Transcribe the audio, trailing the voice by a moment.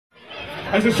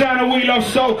As the sound of We Love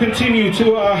Soul continue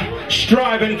to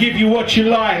strive and give you what you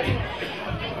like,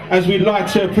 as we'd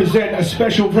like to present a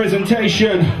special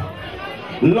presentation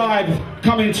live,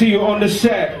 coming to you on the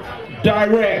set,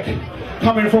 direct,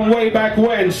 coming from way back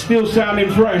when, still sounding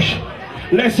fresh.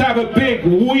 Let's have a big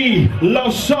We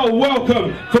Love Soul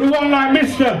welcome for the one like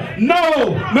Mr.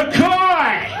 Noel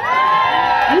McKoy!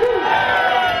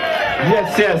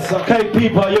 Yes, yes. Okay,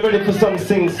 people, are you ready for some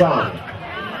sing-song?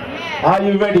 Are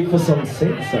you ready for some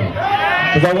sing-song?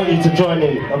 Because I want you to join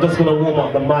in. I'm just going to warm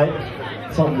up the mic.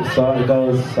 Some song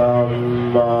goes, summer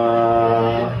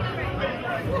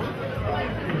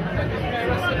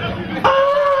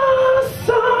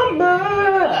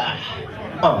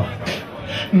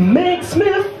makes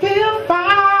me feel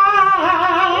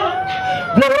fine,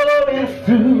 blowing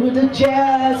through the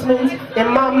jasmines in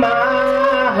my mind.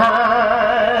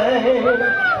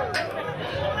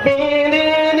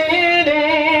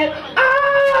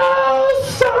 Oh,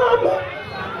 summer.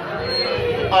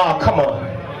 Oh, come on.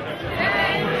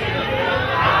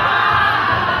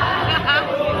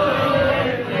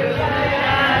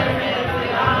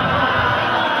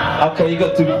 Okay, you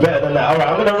got to do better than that. Alright,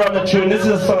 I'm gonna run the tune. This is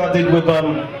a song I did with a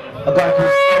guy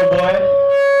called Boy.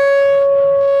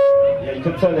 Yeah, you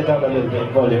can turn it down a little bit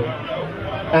in volume.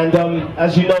 And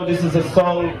as you know, this is a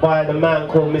song by the man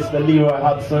called Mr. Leroy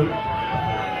Hudson.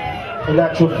 In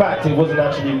actual fact, it wasn't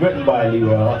actually written by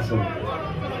Leroy Hudson.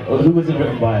 Or who was it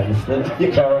written by?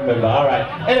 You can't remember. Alright.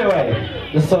 Anyway,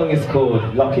 the song is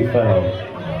called Lucky Fellow.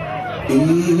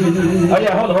 Oh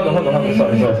yeah, hold on.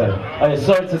 Sorry. Oh, yeah,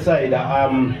 sorry to say that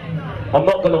I'm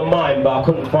not gonna mime, but I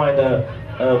couldn't find a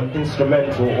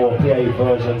instrumental or PA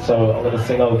version, so I'm gonna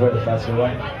sing over it if that's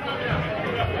alright.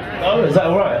 Oh, is that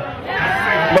alright?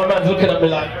 My man's looking at me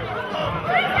like,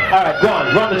 alright, go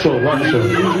on, run the tune.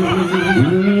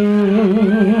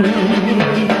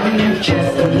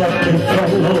 Just a lucky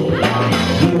fellow,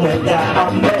 you and I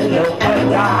are mellow,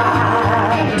 and I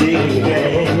dig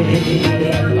it.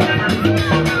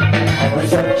 I'm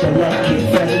such a lucky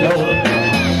fellow,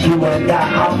 you and I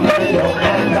are mellow,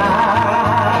 and I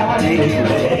dig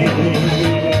it.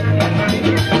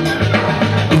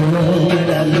 When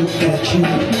I look at you,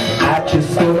 I just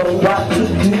don't know what to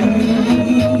do,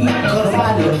 'cause I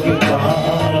love you,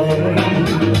 darling.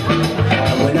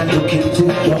 And when I look into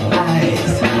your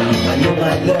eyes, I know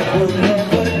my love will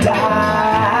never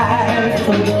die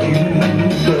for you,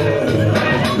 girl.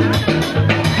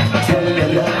 Tell me your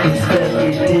love is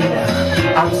very dear.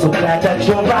 I'm so glad that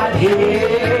you're right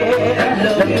here,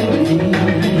 loving me.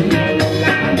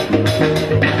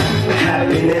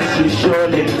 Happiness you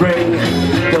surely bring.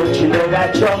 Don't you know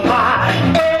that you're my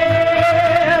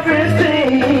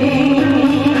everything?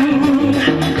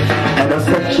 And I'm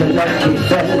such a lucky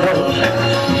fellow.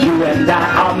 You and I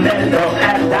are mellow,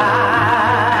 and I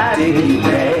dig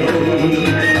it.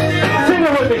 Sing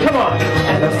it with me, come on.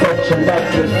 And I'm such a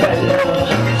lucky fellow.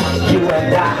 You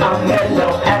and I are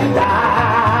mellow, and I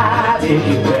dig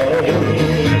it.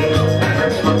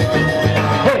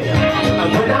 Hey,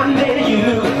 and when I'm near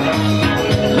you,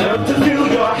 love to feel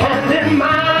your hand in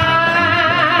mine,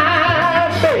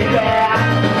 baby.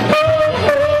 Oh,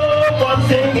 one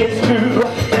thing is true,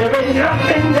 there ain't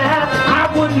nothing that I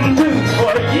wouldn't do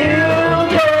for you,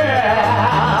 girl.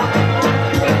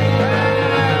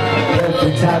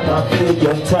 Every time I feel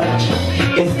your touch,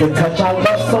 it's the touch I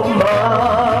love so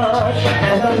much,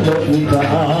 and I love you,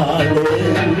 darling.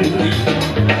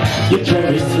 You're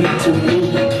very sweet to me.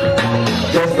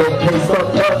 There's no place on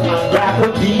earth I'd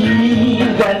rather be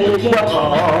than in your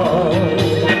arms.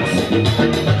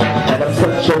 And I'm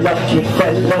such a lucky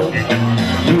fellow.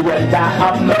 You and I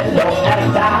are mellow,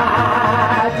 and I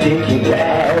dig it.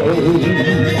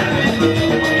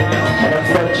 And I'm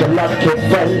such a lucky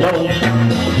fellow.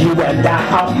 You and I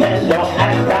are mellow,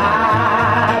 and I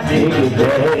dig it.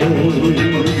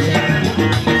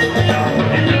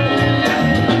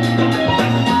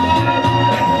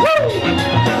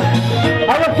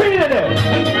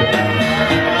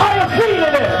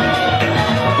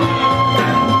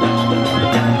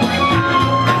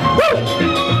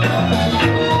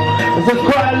 This is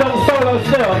quite a long solo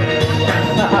still.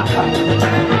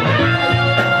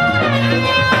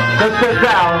 Let's get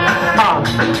down.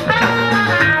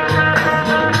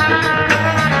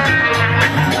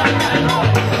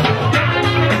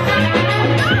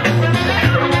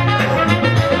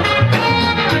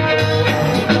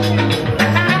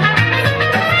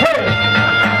 Hey,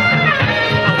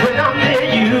 when I'm near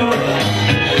you,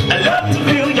 I love to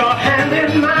feel your hand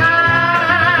in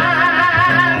mine,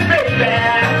 baby.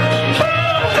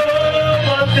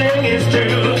 One thing is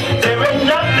true, there ain't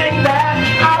nothing that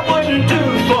I wouldn't do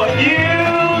for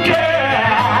you.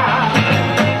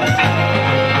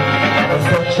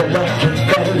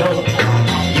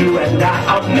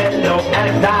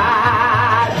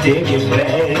 dig you,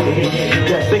 babe.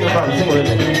 Yeah, sing about it, sing with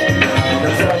it.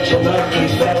 You're such a lucky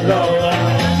fellow.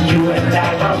 You and I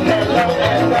are mellow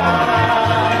and I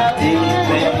dig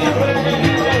you, babe.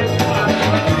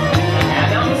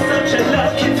 And I'm such a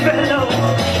lucky fellow.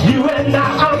 You and I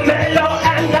are mellow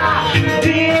and I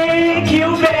dig you,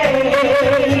 babe.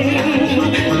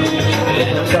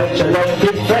 And I'm such a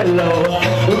lucky fellow.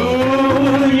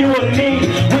 Ooh, you and me,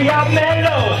 we are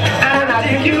mellow and I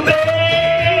dig you, babe.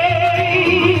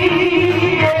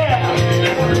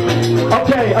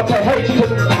 Okay, hey,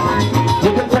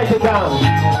 you can take it down.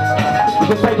 You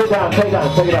can take it down, take it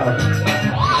down.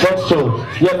 That's true.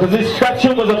 Yeah, because that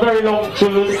tune was a very long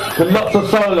tune with lots of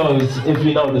solos, if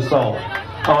you know the song.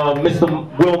 Mr.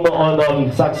 Wilmot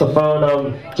on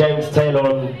saxophone, James Taylor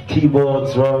on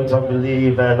keyboards, Rhodes, I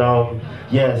believe, and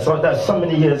yeah, so that's so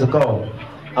many years ago.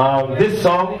 This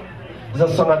song is a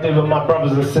song I did with my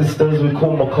brothers and sisters, we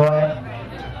call McKoy,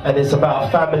 and it's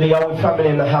about family. Are we family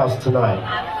in the house tonight?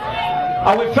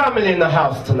 Are we family in the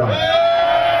house tonight?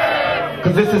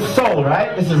 Because this is soul,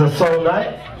 right? This is a soul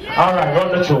night. Alright,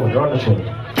 run the tune. Woo!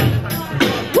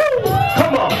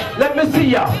 Come on, let me see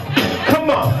ya.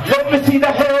 Come on, let me see the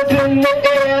hands in the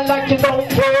air like you don't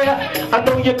care. I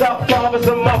know you got fathers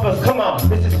and mothers. Come on,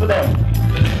 this is for them.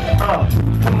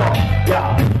 Come on,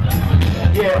 yeah.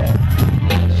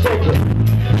 Shake it.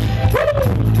 Woo!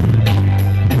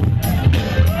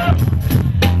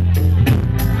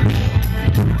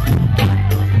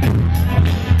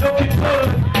 Looking good,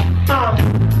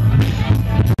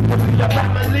 your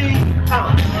family,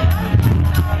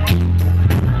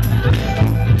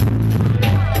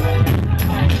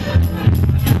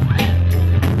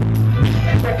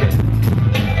 check it.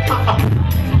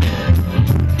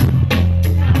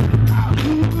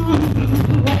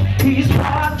 He's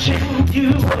watching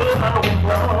you around.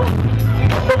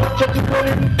 I know what you're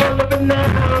doing in front of him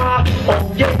now. Oh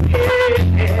yeah.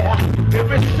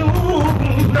 Very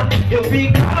soon he'll be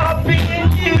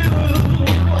copying you.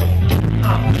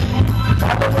 I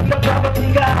know what you're probably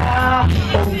got.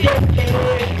 Oh yeah.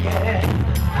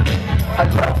 I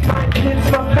love my kids,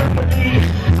 my family.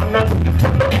 I'm not looking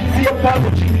for no easy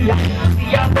apology.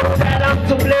 See, I know that I'm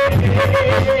to blame.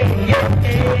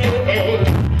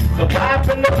 The wife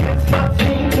and the kids not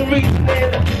seem to reason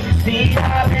it. See,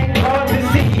 I've been caught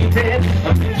deceiving.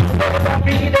 I'm too much I'll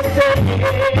be the same.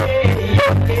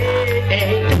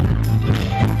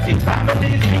 See,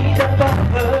 families need a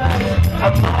father.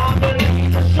 I'm on the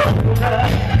knees and shoulder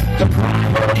to cry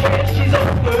when she's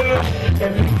over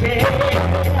every day.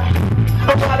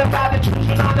 But what about the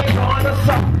children? Are they gonna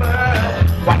suffer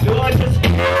while you're just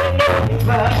getting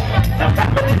over? The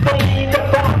families don't need the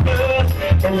fathers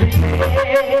every day.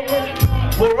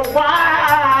 For a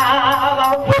while,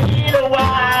 I'll wait a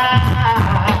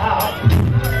while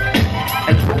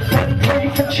and hope and pray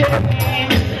for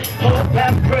change. Hope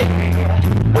and pray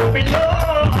will be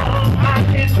long. My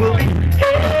kids will be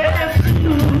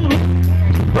rescued.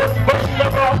 But most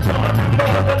of all,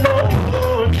 I'm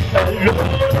alone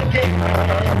again.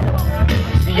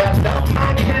 See, I love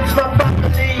my kids, my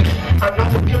family. I'm not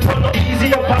looking for no easy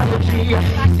apology.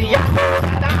 See, I know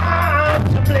that I'm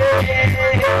to blame.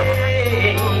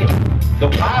 The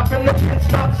wife and the kids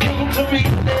not seem to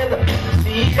reason.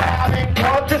 See, I've been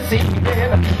caught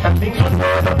deceiving, and things will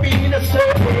never be the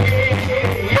same.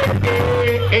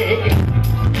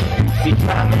 See,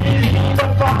 families need a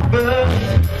father,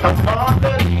 a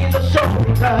mother needs a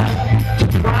shoulder to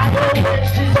cry when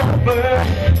she's over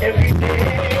every day.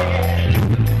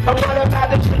 And what about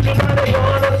the children? Are they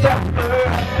gonna suffer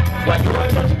while you're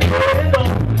just getting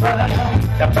over?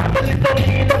 The families don't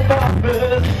need the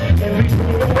fathers every day.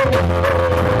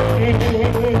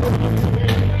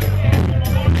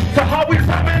 So how we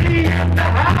family in the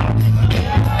house?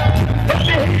 Let me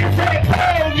hear you say, oh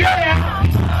yeah.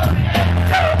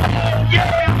 Say, oh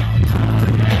yeah.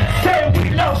 Say we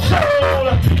love soul.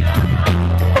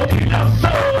 Oh, we love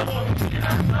soul.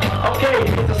 Okay,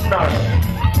 here's a snarl.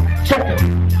 Check it.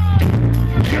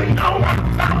 You know I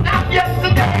found out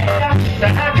yesterday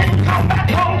that I can't come back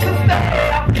home to stay.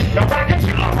 No, I can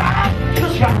chill around,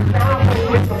 just right now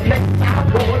with the place I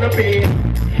wanna be.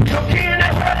 Looking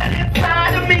at her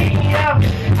inside of me,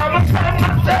 I'ma find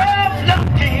myself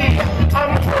lucky.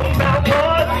 I'm homebound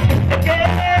once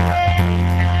again.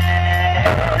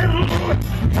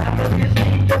 Families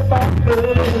need the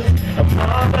fathers, a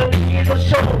mother needs a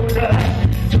shoulder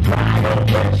to cry on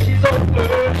when she's over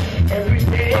every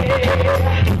day.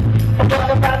 And what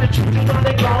about the children? Are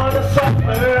they gonna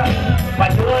suffer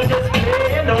while you're just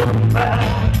playing over?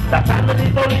 The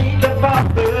families don't need the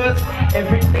fathers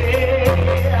every day.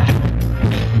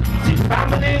 See,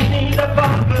 families need the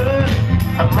fathers,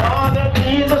 a mother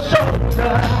needs a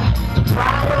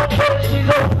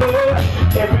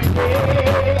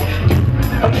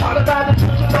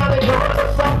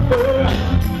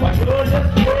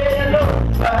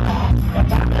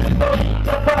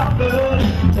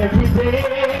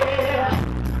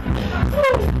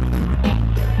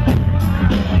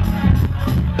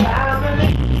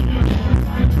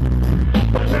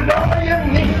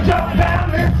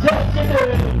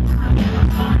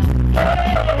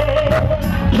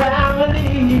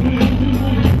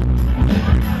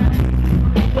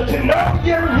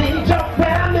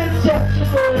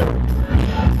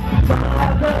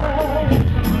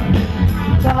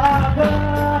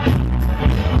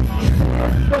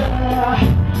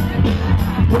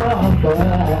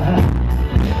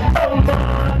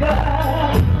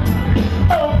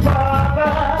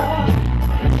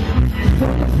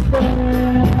Thank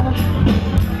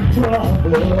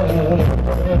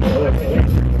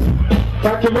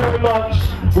you very much.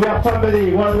 We are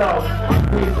family, one love.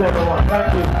 Peace everyone.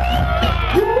 Thank you.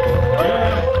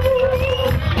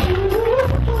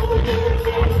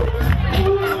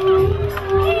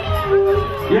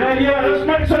 Yeah, let's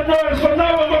make some noise for